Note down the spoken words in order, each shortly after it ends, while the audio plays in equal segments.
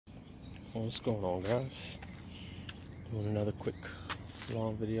What's going on, guys? Doing another quick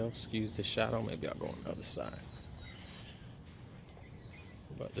long video. Excuse the shadow, maybe I'll go on the other side.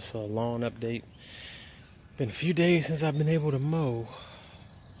 But just a lawn update. Been a few days since I've been able to mow.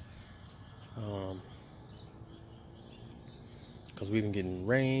 Because we've been getting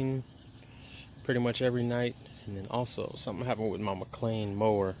rain pretty much every night. And then also something happened with my McLean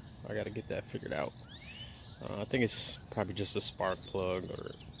mower. I gotta get that figured out. I think it's probably just a spark plug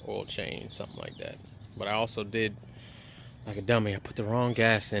or oil change, something like that. But I also did, like a dummy, I put the wrong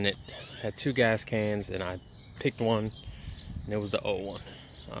gas in it. Had two gas cans and I picked one and it was the old one.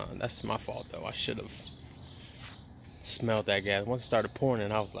 That's my fault though. I should have smelled that gas. Once it started pouring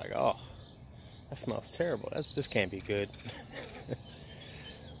it, I was like, oh, that smells terrible. This can't be good.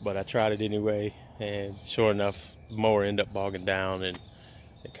 But I tried it anyway, and sure enough, the mower ended up bogging down and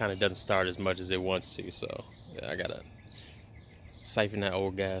it kind of doesn't start as much as it wants to. So yeah, I gotta siphon that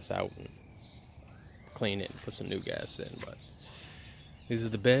old gas out and clean it and put some new gas in. But these are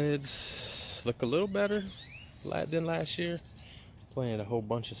the beds. Look a little better than last year. Planted a whole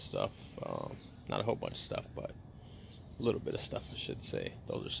bunch of stuff. Not a whole bunch of stuff, but a little bit of stuff, I should say.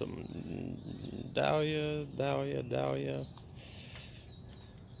 Those are some dahlia.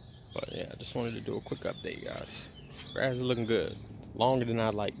 But yeah, I just wanted to do a quick update, guys. Grass is looking good. Longer than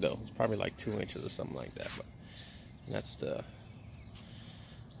I'd like though. It's probably like 2 inches or something like that. But that's the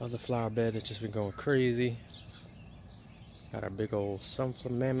other flower bed that's just been going crazy. Got our big old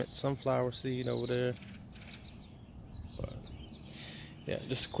mammoth sunflower seed over there. But yeah,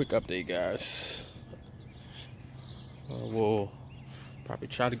 just a quick update, guys. We'll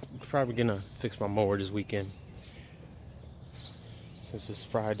probably gonna fix my mower this weekend since it's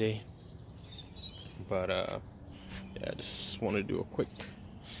Friday. But yeah, I just want to do a quick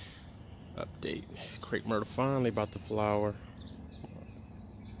update. Crepe myrtle finally about to flower.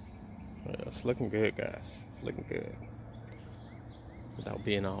 Yeah, it's looking good, guys. It's looking good without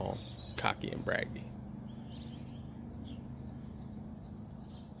being all cocky and braggy.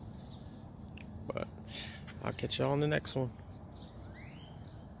 But I'll catch y'all on the next one.